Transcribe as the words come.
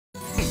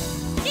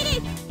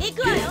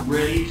Get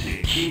ready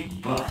to kick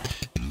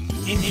butt.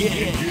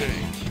 Engage.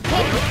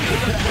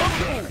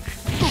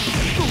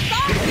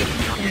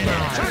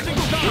 Charging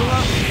star!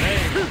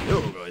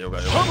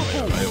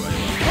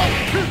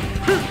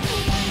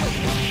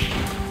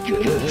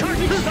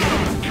 Charging star!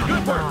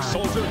 Good work,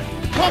 soldier!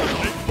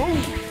 Boom!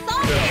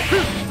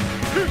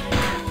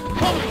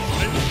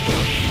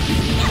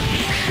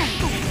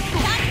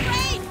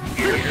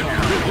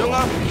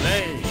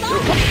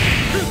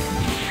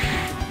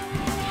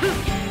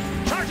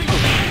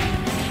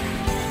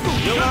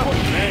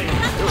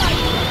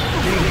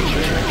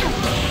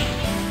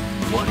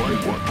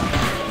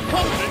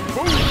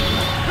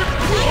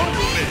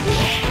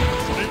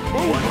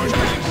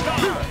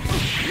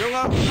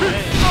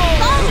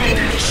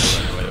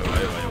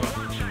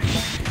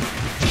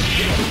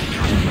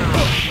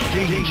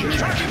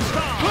 Charging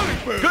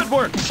star! Good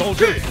work,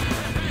 soldier!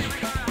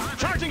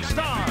 Charging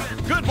star!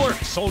 Good work,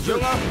 soldier! Charging star! Good work, soldier!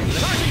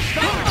 Charging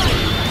star!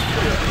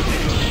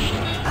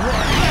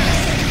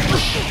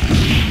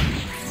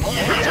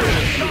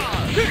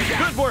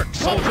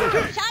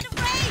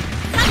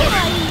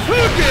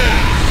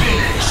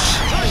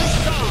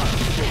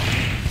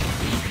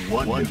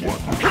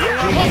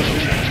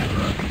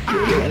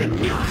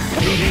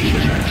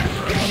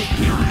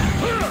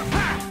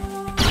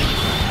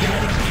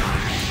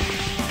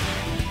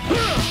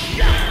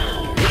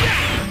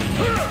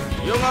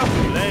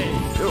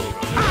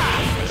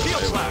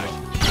 Shield slash!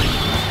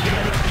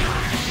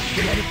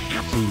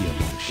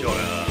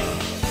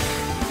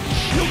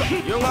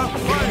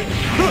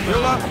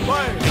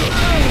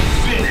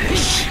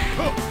 Finish!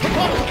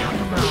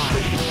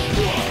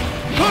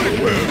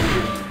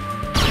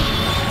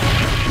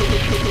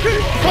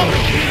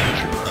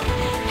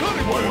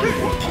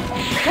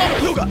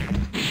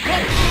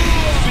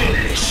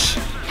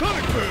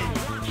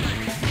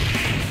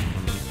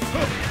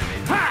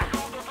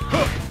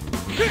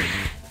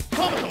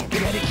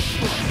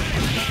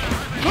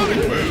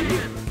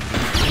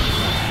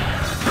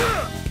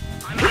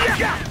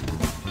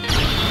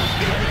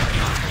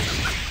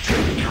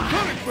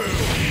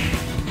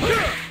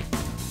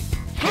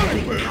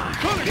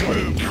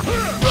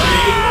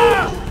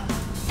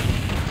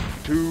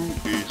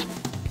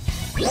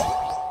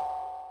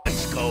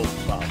 Let's go,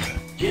 Bob.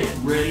 Get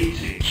ready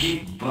to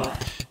kick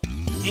butt.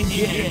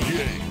 Engage.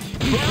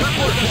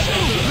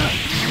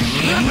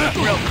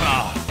 Drill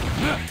car!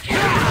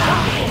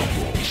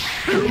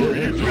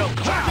 Drill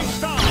car! Charging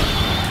star!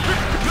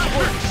 Good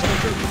work,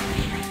 soldier!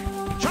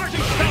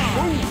 Charging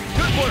star!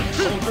 Good work,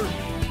 soldier!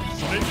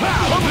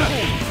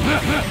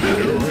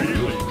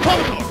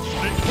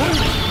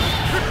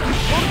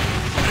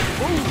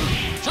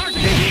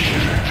 Charging!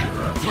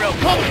 Drill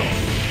car!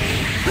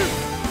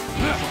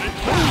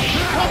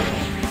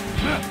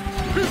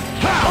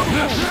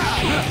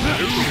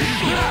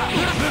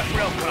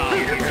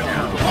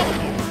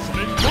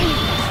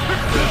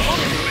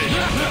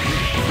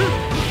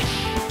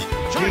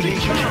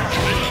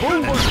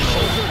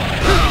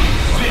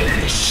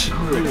 Finish!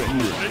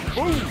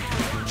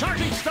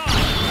 Charging star!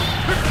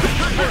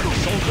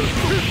 Soldier!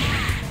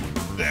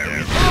 There we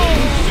go!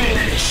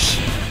 Finish!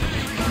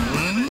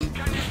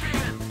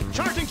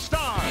 Charging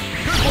star!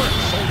 Good work,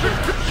 soldier!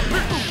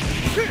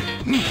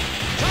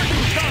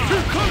 Charging star!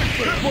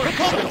 Good work,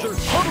 soldier!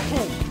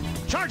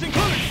 Charging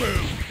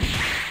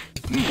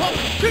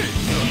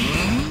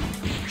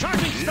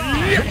Charging star!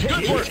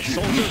 Good work,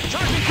 soldier!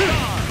 Charging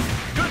star!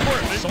 Good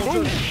work,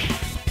 soldier!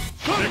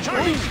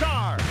 Charging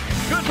star!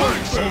 Good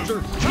work,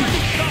 soldier!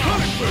 Charging star!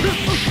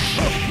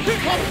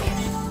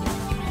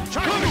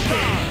 Charging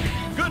star!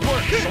 Good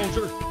work,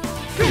 soldier!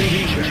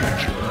 Charging star!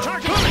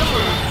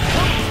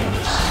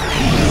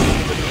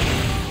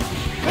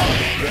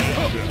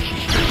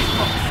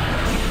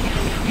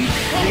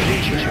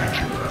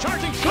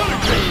 Charging star! Good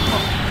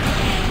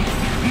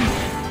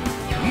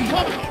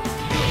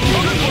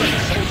work,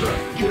 soldier!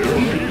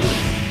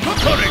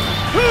 Cutting!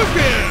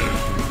 Hogan!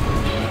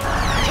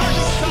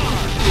 Charging star!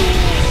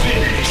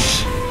 Finish!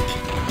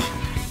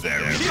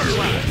 There we go!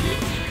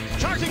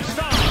 Charging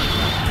star!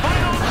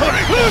 Final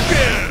Cutting!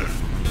 Hogan!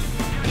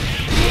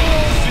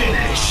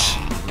 Finish!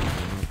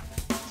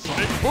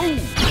 Sonic boom!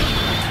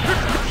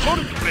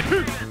 Sonic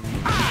boom!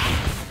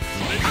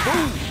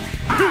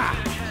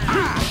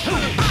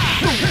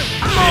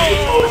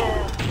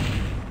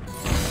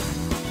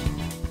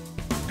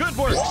 Good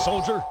work,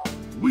 soldier!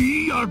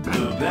 We are better.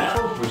 The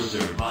battle for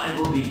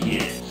survival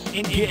begins.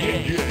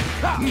 Engage.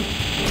 I'm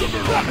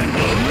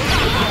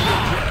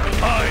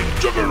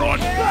Juggernaut!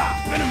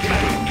 Venom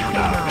Bang!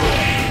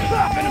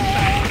 Venom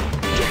Bang!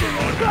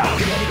 Juggernaut!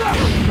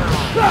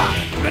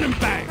 Venom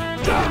Bang!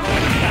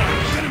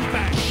 Venom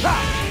Bang!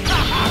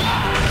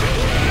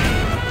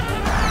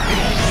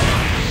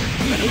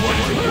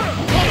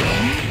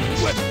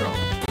 Westbrook!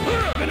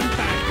 Venom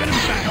Bang! Venom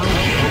Bang!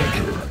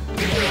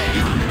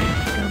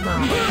 Come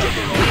on!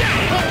 Juggernaut!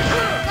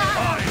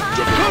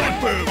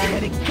 Boom!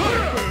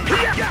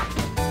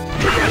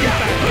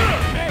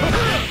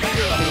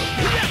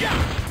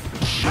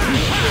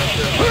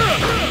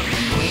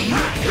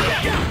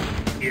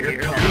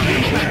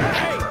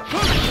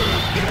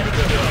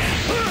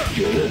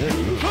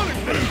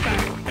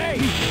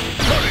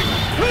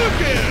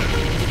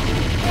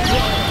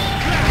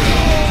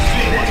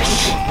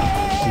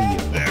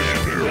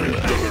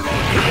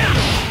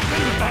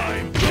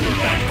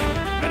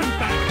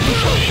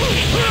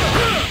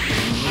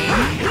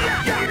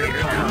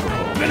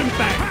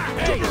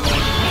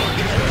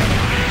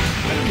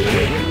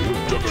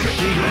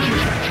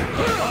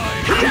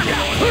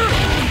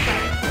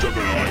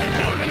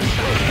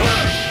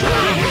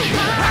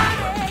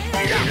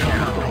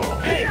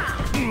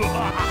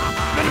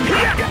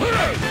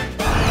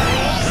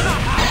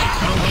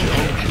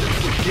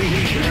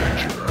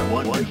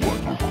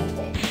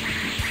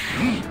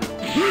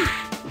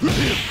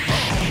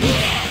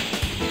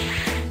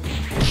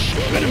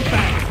 Venom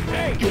back!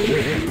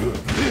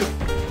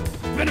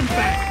 Venom back! Venom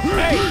back!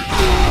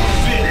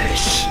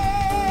 Finish!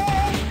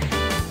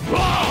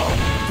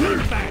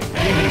 Venom back!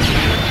 Finish! Venom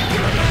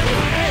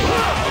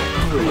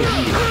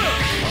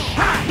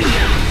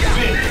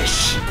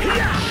back! Finish!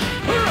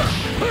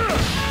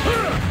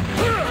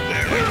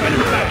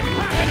 Venom back!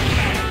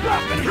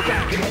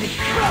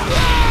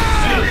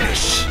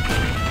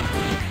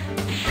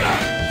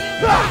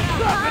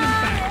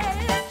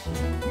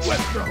 Web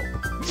throw!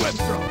 Web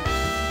throw!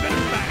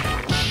 Venom back!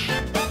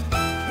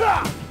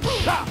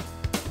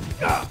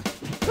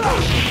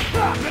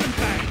 Venom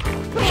back!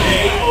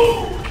 KO!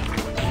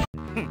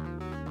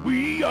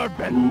 We are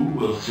better! Who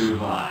will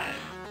survive?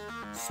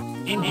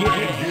 In here!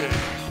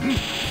 Venom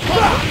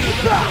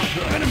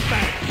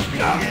back!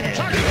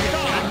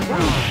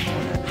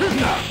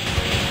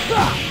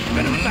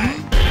 Venom back!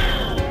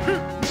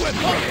 Web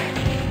throw!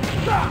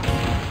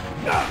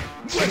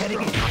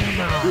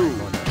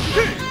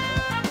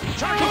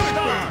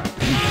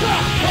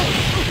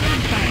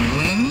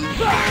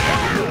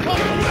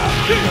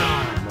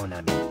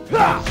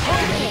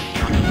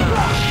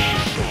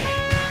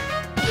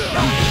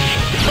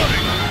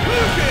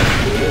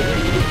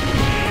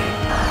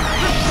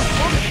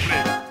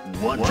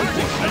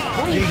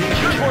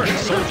 Good work,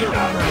 soldier.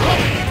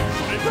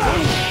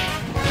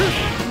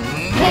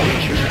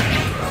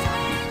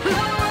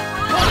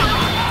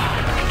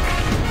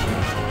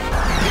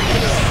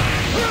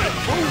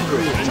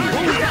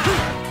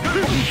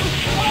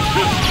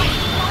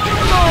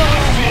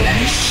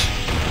 Finish!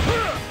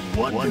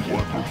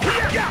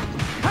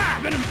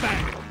 Venom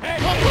back!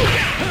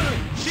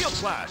 Shield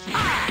slash.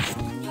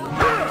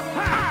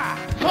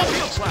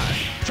 Shield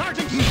slash.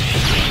 Charging.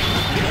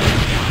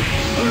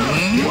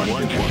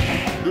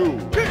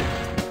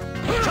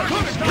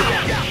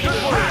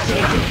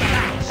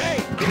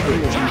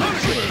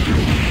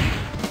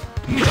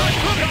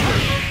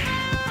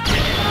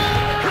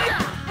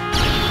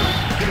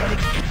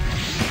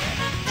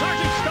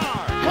 Charging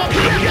star.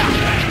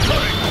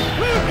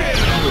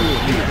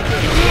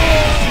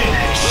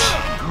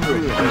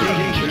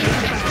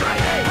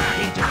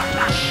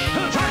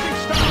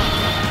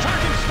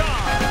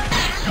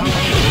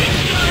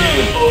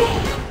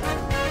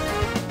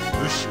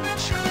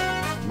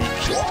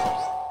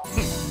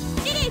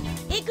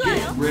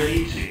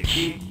 Ready to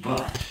kick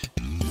butt.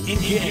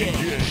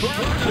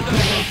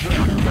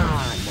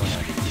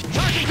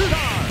 Charging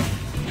star.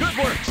 Good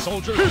work,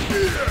 soldier.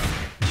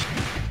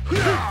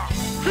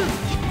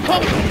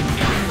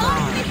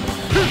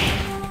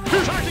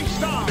 Charging star. Charging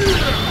star.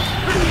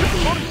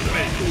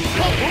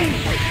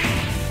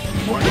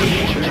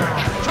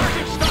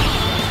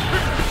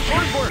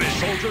 Good work,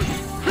 soldier.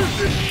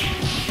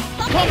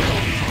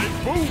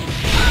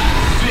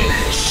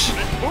 Finish!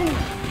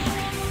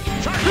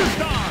 Charging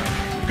star.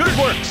 Good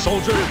work,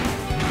 soldier.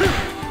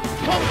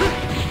 Charging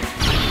star.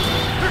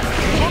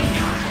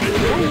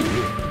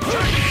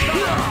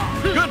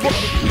 Good work.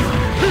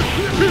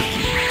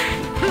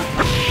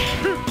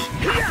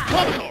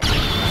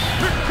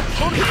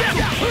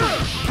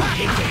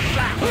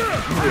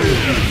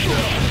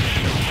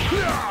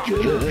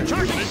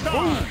 Charging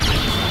star.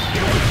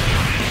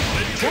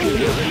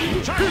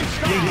 Charging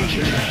star.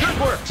 Good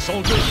work,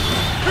 soldier.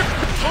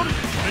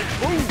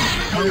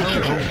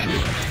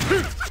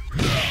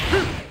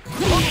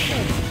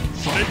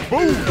 Sonic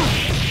boom!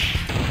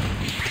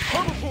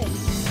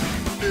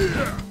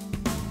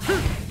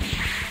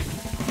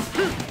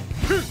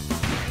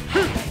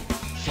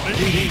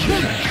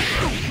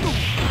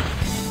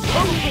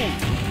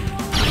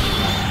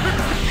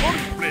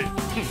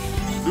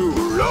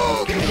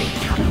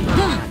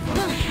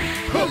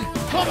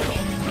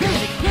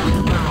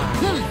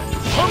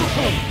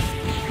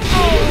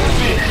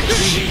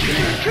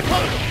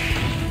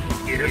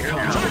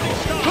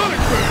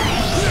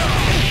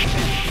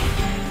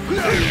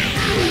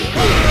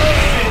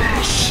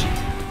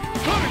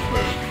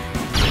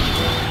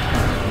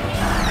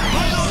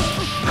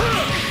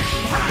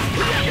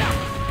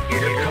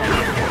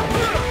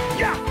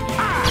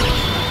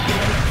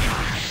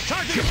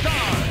 Charging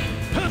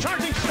star!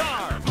 Charging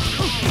star!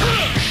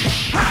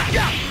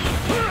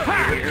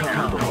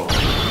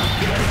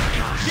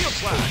 Shield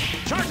slash!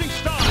 Charging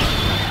star!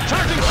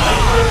 Charging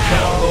star!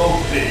 Combo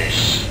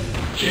finish.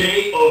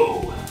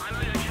 KO.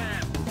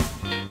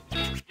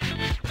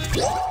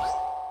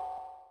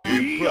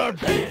 We are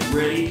Get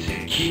ready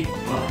to kick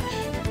butt.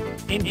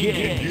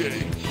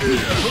 Engage!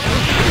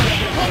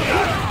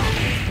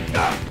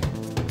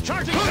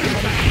 Charging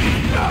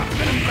star!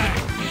 Venom back!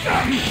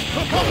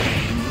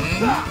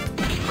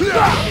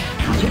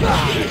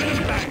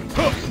 Venom back!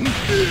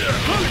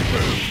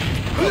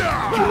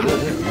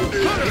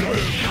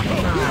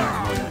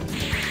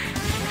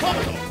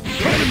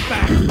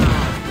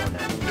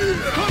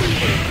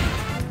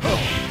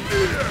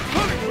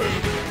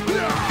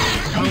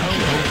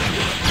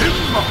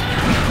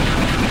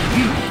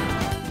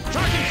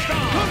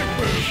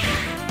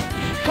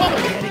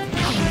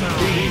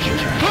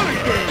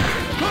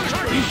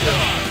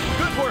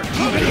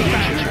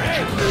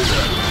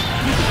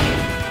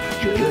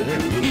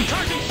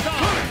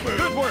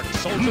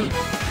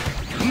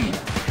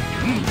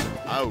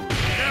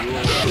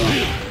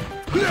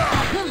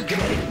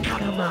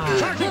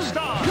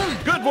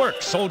 Good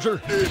work,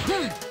 soldier.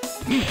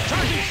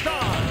 Charging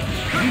star.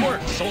 Good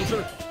work,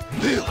 soldier.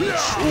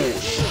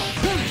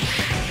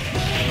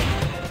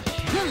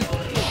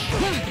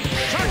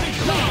 Charging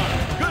star.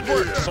 Good work, soldier. Charging star. Good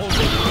work,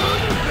 soldier.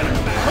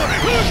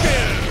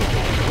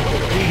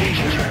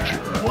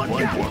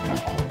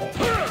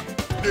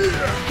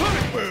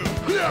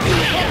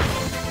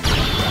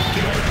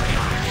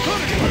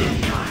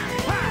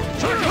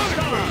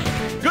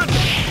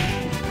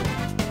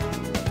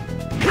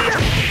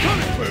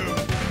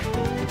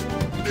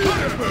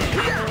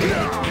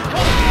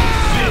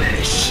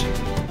 Finish!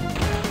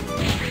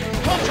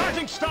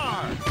 Charging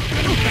star!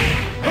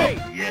 Hey!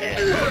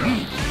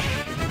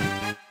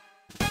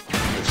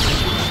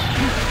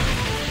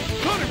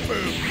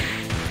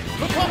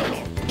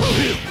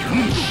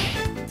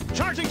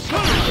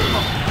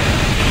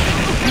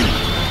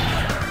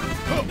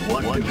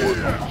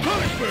 Charging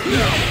star!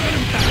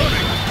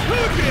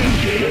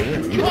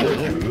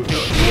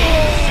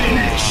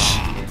 Finish!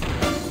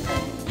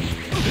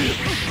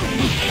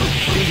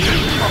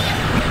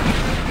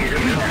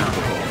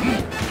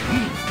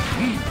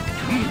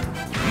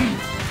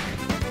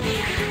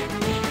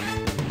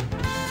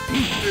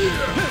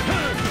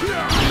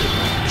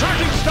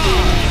 Charging star!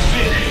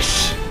 Finish!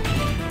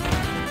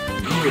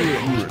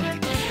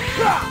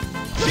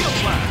 Shield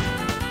slash!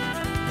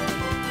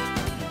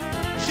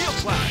 Shield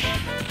slash!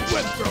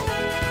 Web throw.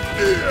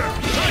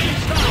 Charging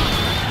star!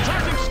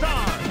 Charging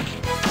star!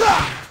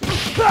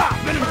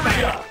 Venom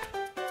back.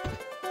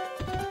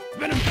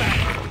 Venom back.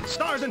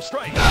 Stars and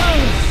strikes!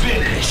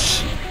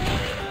 Finish!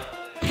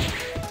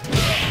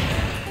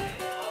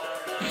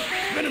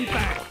 Venom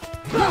back.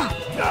 Venom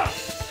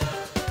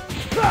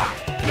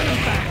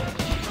back.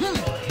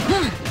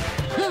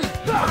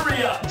 Hurry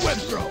up! Web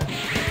throw.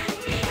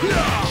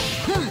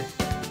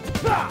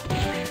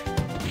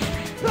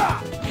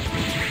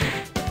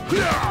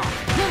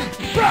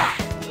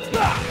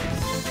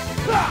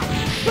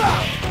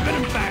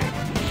 Venom back.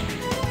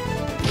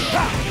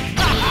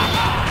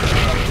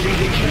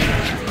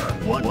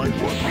 One.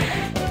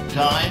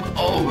 Time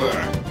over.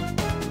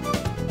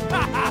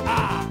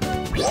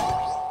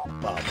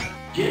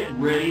 Get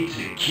ready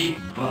to kick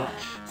butt.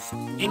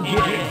 In here!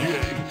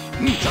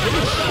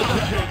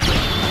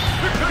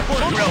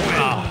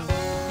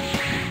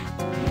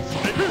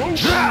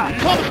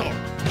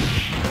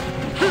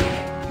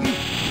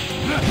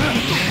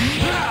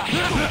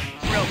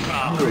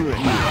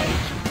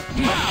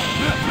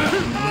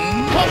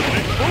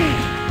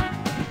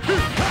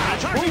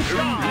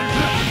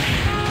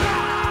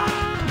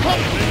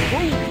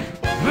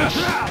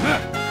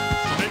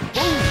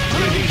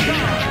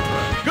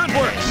 Good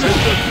work,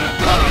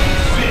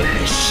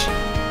 Finish!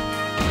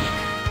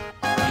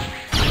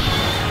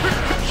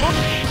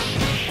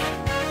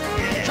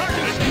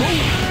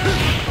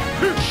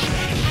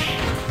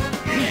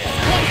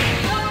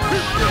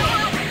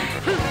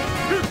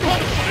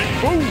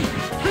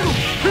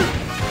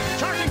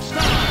 Charging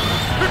star!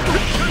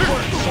 Good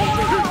work,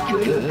 soldier!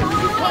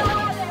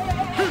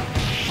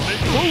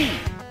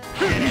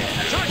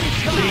 Charging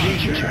star!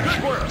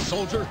 Good work,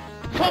 soldier!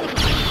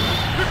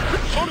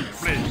 Sonic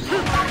Blitz!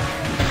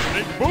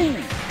 Sonic boom!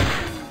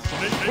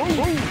 Sonic boom!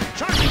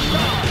 Charging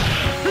star!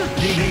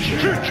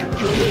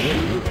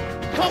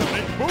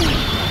 Sonic boom!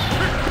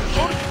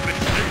 Sonic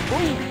Blitz! Sonic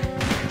boom!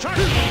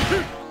 Charging!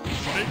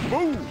 Sonic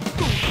boom!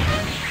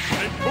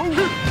 Sonic boom!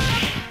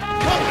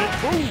 Sonic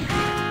boom!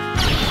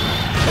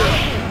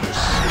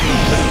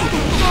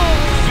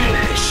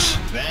 Finish!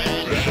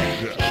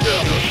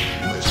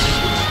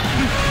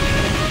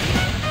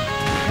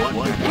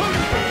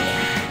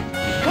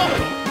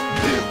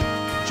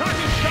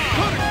 Charging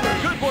star!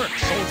 Good work,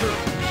 soldier!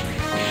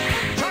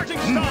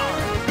 Charging star!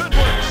 Good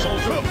work,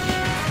 soldier!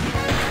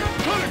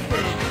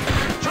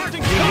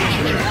 Charging star!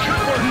 Good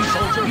work,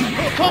 soldier!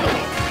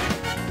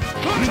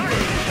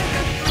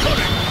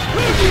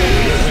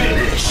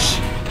 Finish!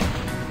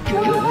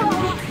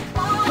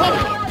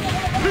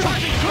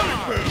 Charging star!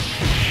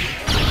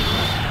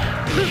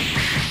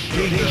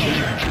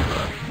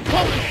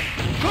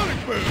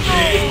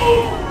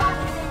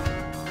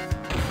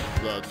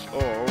 That's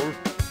all.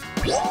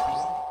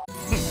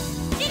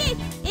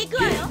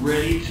 Get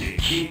ready to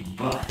kick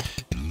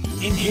butt.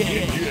 In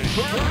here!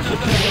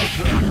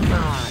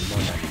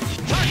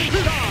 Charging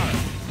star!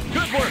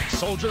 Good work,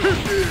 soldier!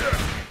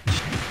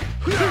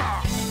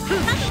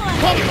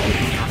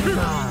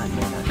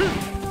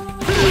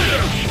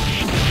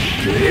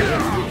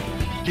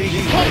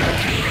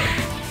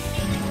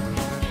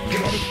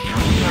 Charging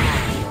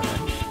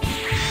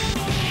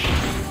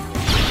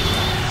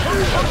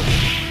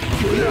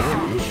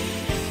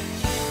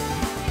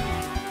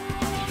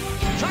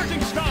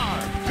star!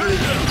 Good!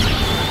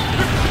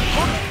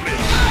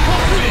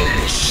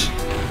 Finish!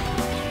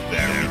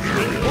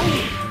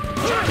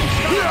 Charging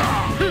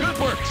star! Good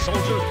work,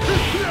 soldier!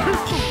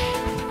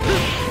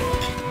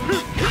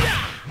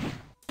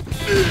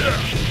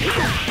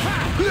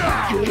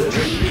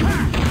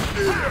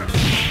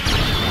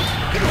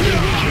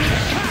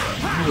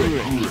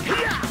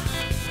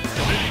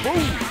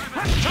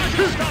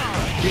 Charging star!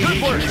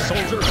 Good work,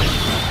 soldier!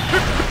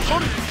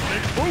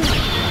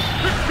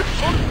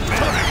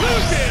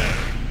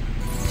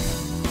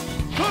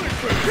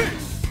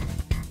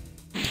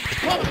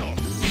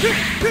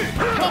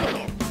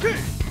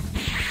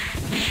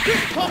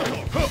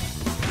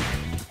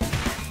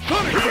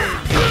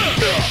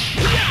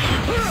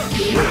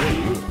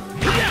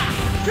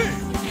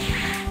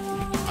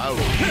 I will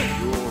keep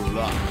your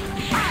luck.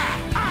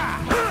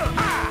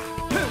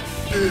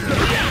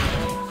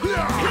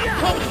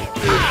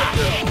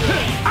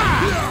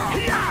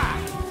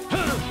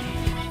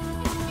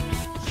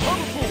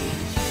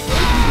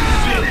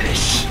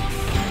 Finish!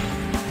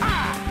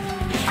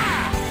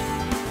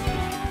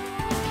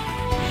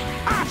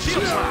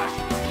 Shield slash!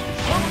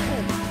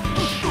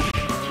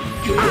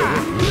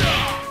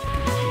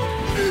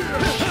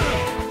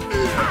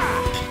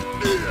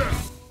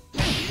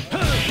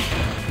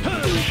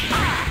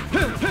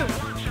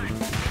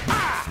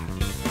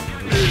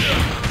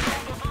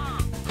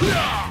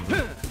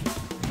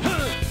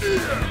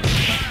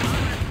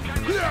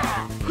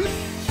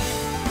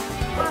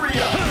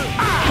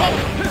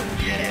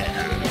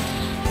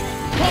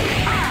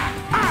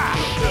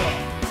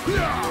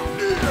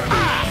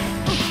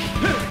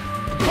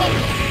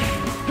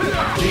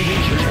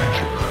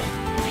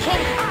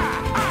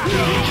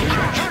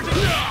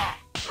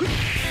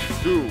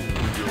 Do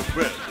your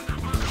best.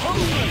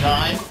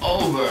 Time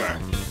over.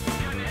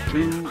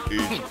 Too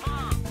easy.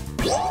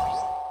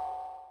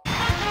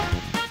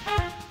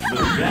 The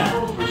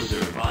battle for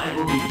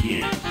survival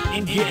begins.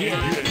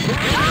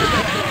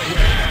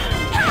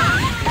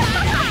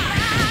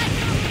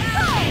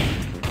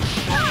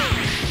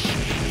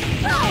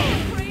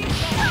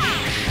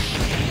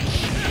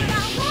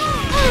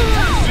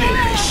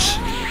 Finish!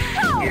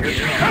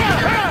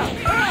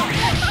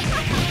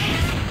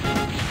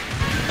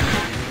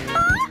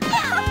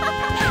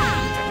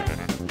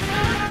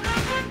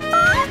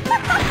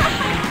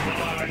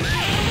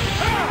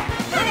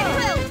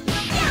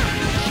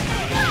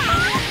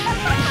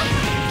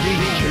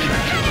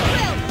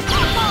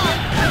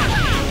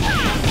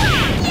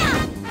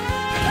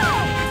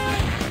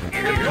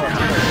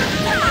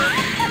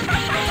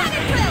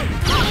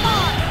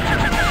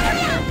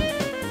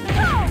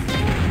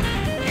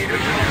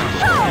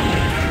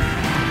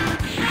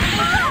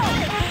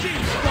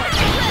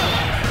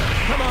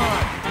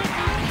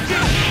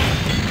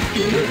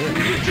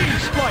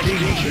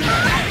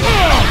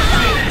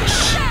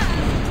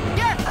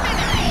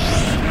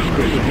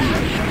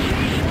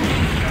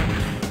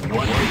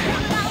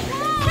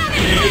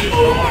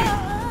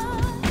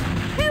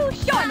 Too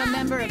short a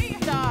member of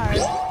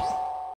stars.